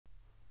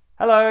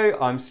Hello,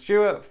 I'm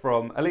Stuart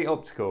from Elite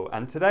Optical,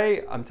 and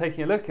today I'm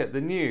taking a look at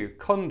the new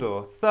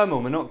Condor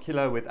thermal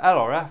monocular with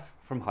LRF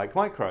from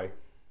HIKMICRO.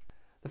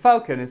 The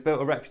Falcon has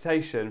built a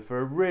reputation for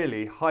a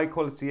really high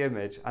quality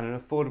image and an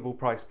affordable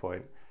price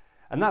point,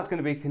 and that's going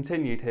to be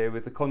continued here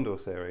with the Condor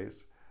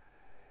series.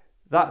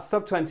 That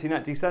sub 20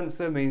 net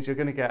desensor means you're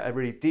going to get a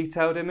really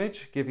detailed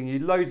image, giving you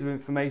loads of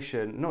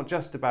information, not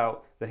just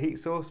about the heat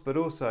source, but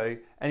also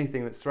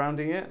anything that's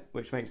surrounding it,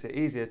 which makes it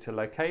easier to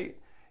locate.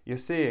 You're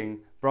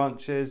seeing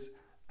branches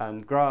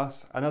and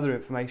grass and other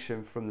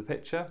information from the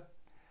picture.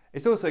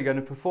 It's also going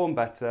to perform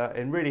better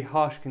in really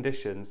harsh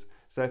conditions.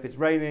 So if it's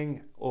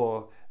raining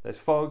or there's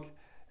fog,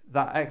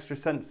 that extra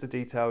sensor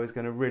detail is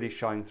going to really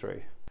shine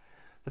through.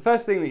 The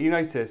first thing that you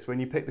notice when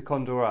you pick the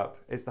Condor up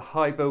is the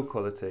high build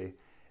quality.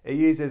 It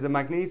uses a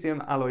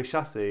magnesium alloy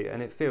chassis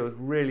and it feels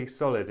really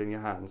solid in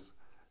your hands.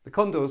 The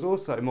Condor is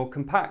also more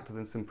compact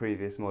than some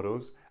previous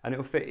models and it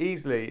will fit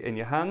easily in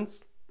your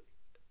hands.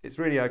 It's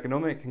really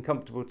ergonomic and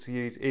comfortable to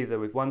use either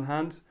with one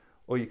hand,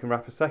 or you can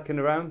wrap a second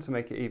around to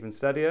make it even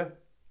steadier.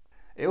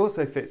 It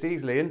also fits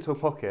easily into a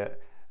pocket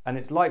and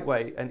it's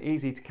lightweight and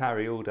easy to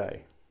carry all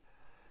day.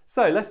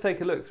 So let's take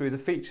a look through the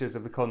features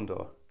of the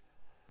Condor.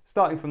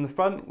 Starting from the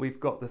front, we've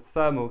got the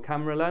thermal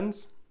camera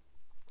lens.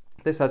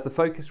 This has the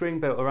focus ring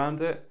built around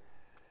it.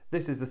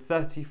 This is the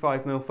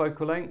 35mm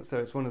focal length, so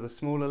it's one of the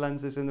smaller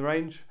lenses in the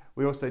range.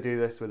 We also do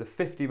this with a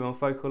 50mm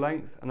focal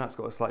length, and that's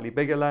got a slightly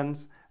bigger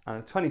lens, and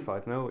a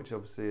 25mm, which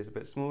obviously is a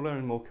bit smaller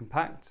and more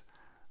compact.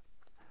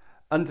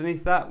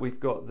 Underneath that,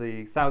 we've got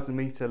the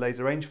 1000-meter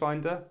laser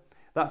rangefinder.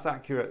 That's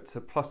accurate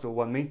to plus or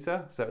 1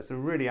 meter, so it's a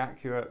really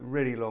accurate,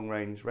 really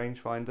long-range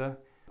rangefinder.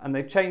 And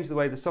they've changed the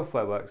way the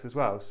software works as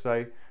well.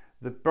 So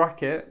the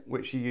bracket,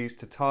 which you use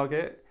to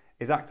target,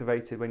 is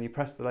activated when you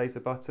press the laser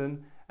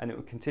button, and it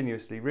will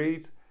continuously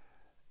read.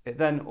 It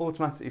then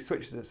automatically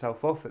switches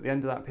itself off at the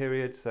end of that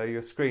period, so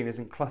your screen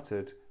isn't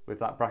cluttered with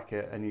that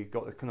bracket and you've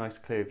got a nice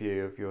clear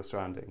view of your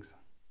surroundings.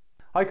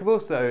 I have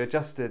also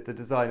adjusted the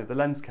design of the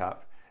lens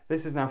cap.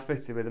 This is now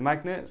fitted with a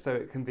magnet so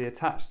it can be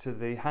attached to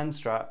the hand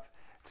strap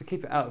to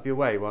keep it out of your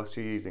way whilst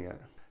you're using it.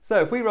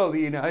 So if we roll the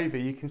unit over,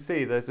 you can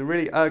see there's a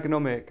really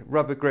ergonomic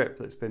rubber grip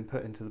that's been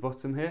put into the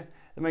bottom here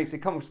that makes it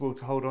comfortable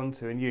to hold on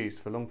to and use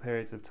for long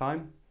periods of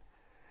time.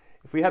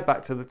 If we head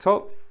back to the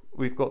top,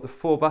 we've got the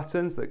 4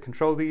 buttons that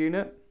control the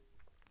unit.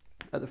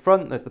 At the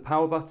front there's the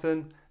power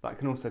button that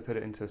can also put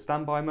it into a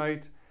standby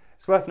mode.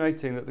 It's worth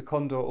noting that the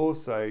Condor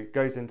also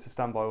goes into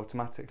standby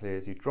automatically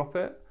as you drop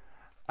it,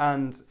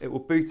 and it will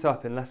boot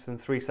up in less than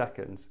 3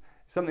 seconds.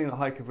 Something that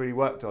HIKE have really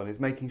worked on is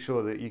making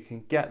sure that you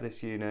can get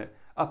this unit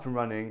up and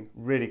running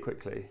really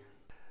quickly.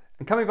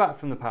 And coming back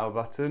from the power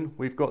button,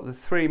 we've got the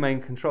 3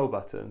 main control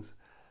buttons.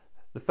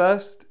 The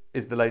first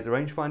is the laser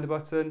rangefinder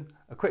button.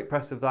 A quick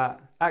press of that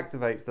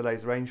activates the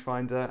laser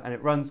rangefinder and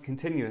it runs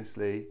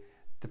continuously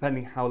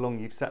depending how long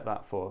you've set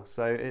that for.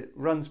 So it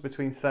runs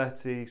between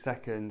 30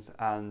 seconds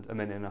and a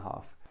minute and a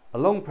half. A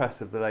long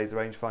press of the laser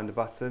rangefinder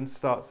button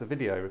starts a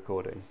video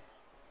recording.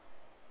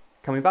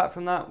 Coming back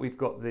from that, we've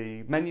got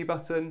the menu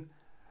button.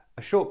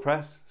 A short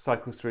press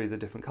cycles through the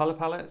different colour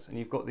palettes, and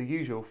you've got the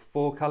usual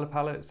 4 colour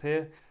palettes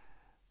here: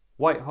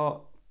 white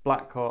hot,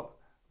 black hot,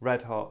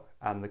 red hot,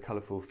 and the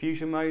colourful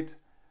fusion mode.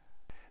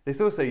 This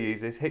also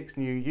uses HIK's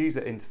new user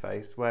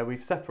interface where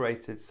we've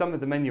separated some of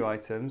the menu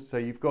items, so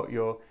you've got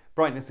your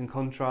brightness and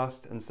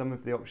contrast and some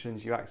of the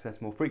options you access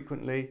more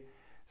frequently,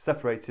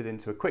 separated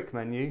into a quick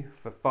menu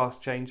for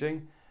fast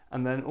changing,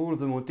 and then all of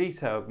the more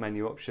detailed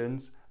menu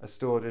options are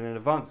stored in an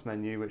advanced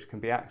menu which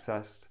can be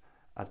accessed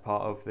as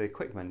part of the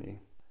quick menu.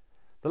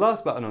 The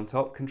last button on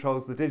top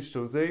controls the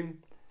digital zoom.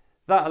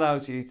 That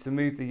allows you to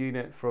move the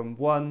unit from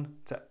 1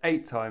 to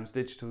 8 times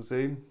digital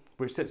zoom,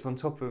 which sits on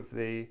top of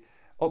the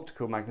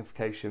optical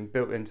magnification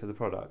built into the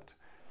product.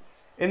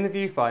 In the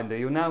viewfinder,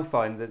 you'll now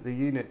find that the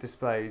unit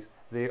displays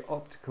the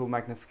optical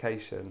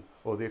magnification,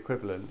 or the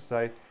equivalent.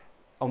 So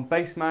on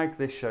base mag,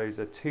 this shows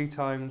a 2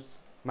 times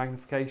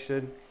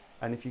magnification,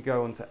 and if you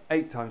go on to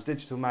 8 times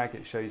digital mag,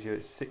 it shows you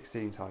it's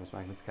 16 times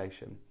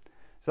magnification.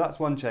 So that's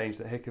one change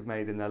that HIK have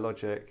made in their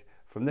logic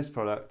from this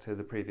product to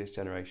the previous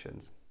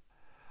generations.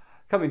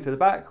 Coming to the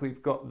back,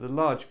 we've got the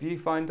large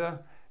viewfinder.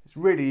 It's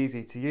really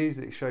easy to use.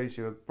 It shows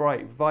you a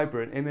bright,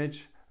 vibrant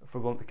image for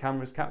what the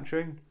camera's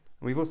capturing.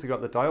 We've also got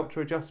the diopter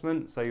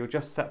adjustment, so you'll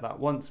just set that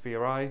once for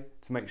your eye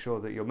to make sure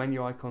that your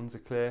menu icons are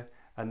clear,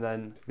 and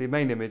then the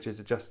main image is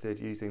adjusted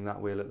using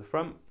that wheel at the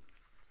front.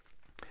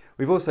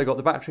 We've also got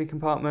the battery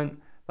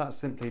compartment. That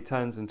simply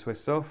turns and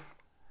twists off.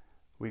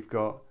 We've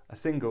got a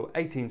single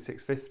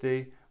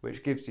 18650,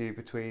 which gives you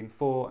between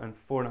 4 and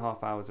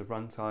 4.5 hours of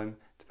runtime,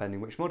 depending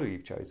which model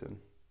you've chosen.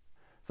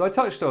 So I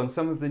touched on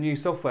some of the new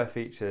software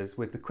features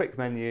with the quick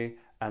menu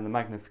and the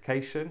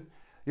magnification.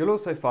 You'll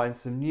also find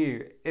some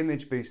new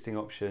image boosting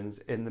options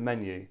in the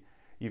menu.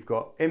 You've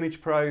got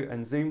Image Pro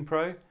and Zoom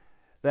Pro.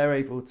 They're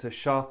able to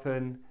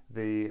sharpen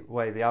the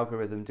way the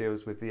algorithm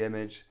deals with the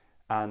image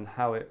and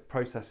how it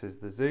processes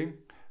the zoom.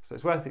 So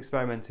it's worth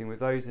experimenting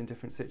with those in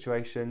different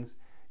situations.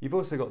 You've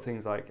also got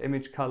things like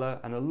image color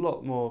and a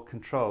lot more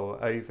control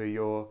over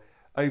your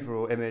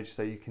overall image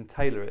so you can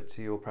tailor it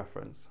to your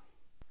preference.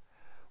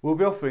 We'll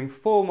be offering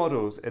 4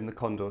 models in the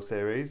Condor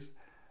series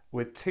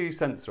with 2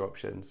 sensor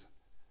options,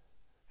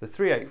 the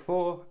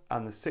 384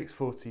 and the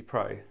 640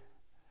 Pro.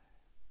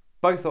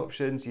 Both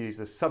options use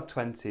a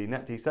sub-20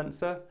 net-D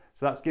sensor,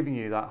 so that's giving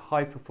you that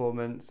high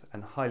performance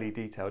and highly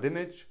detailed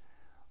image.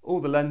 All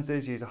the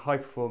lenses use a high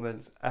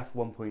performance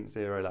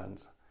f1.0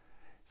 lens.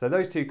 So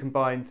those two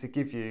combine to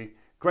give you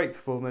great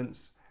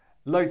performance,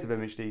 loads of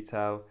image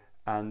detail,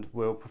 and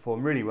will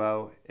perform really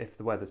well if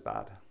the weather's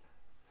bad.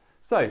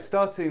 So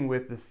starting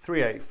with the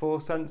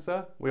 384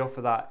 sensor, we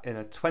offer that in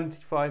a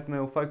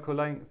 25mm focal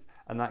length,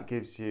 and that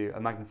gives you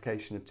a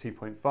magnification of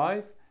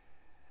 2.5.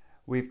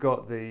 We've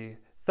got the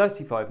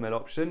 35mm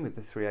option with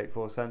the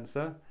 384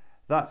 sensor,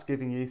 that's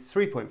giving you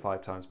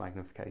 3.5 times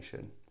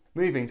magnification.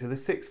 Moving to the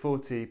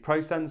 640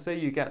 Pro sensor,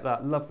 you get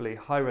that lovely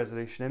high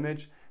resolution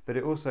image, but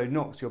it also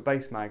knocks your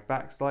base mag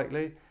back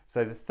slightly.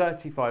 So the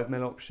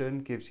 35mm option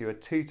gives you a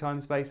 2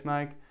 times base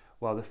mag,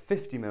 while the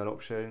 50mm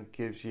option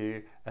gives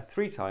you a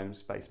 3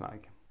 times base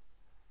mag.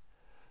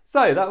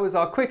 So that was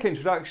our quick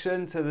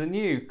introduction to the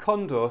new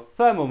Condor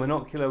thermal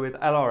monocular with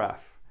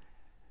LRF.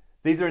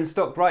 These are in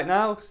stock right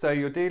now, so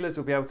your dealers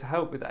will be able to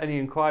help with any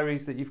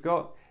inquiries that you've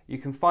got. You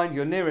can find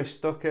your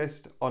nearest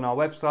stockist on our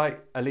website,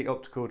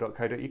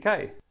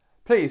 eliteoptical.co.uk.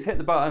 Please hit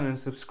the button and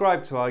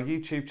subscribe to our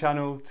YouTube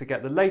channel to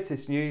get the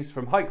latest news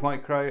from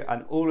HIKMICRO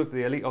and all of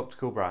the Elite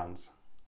Optical brands.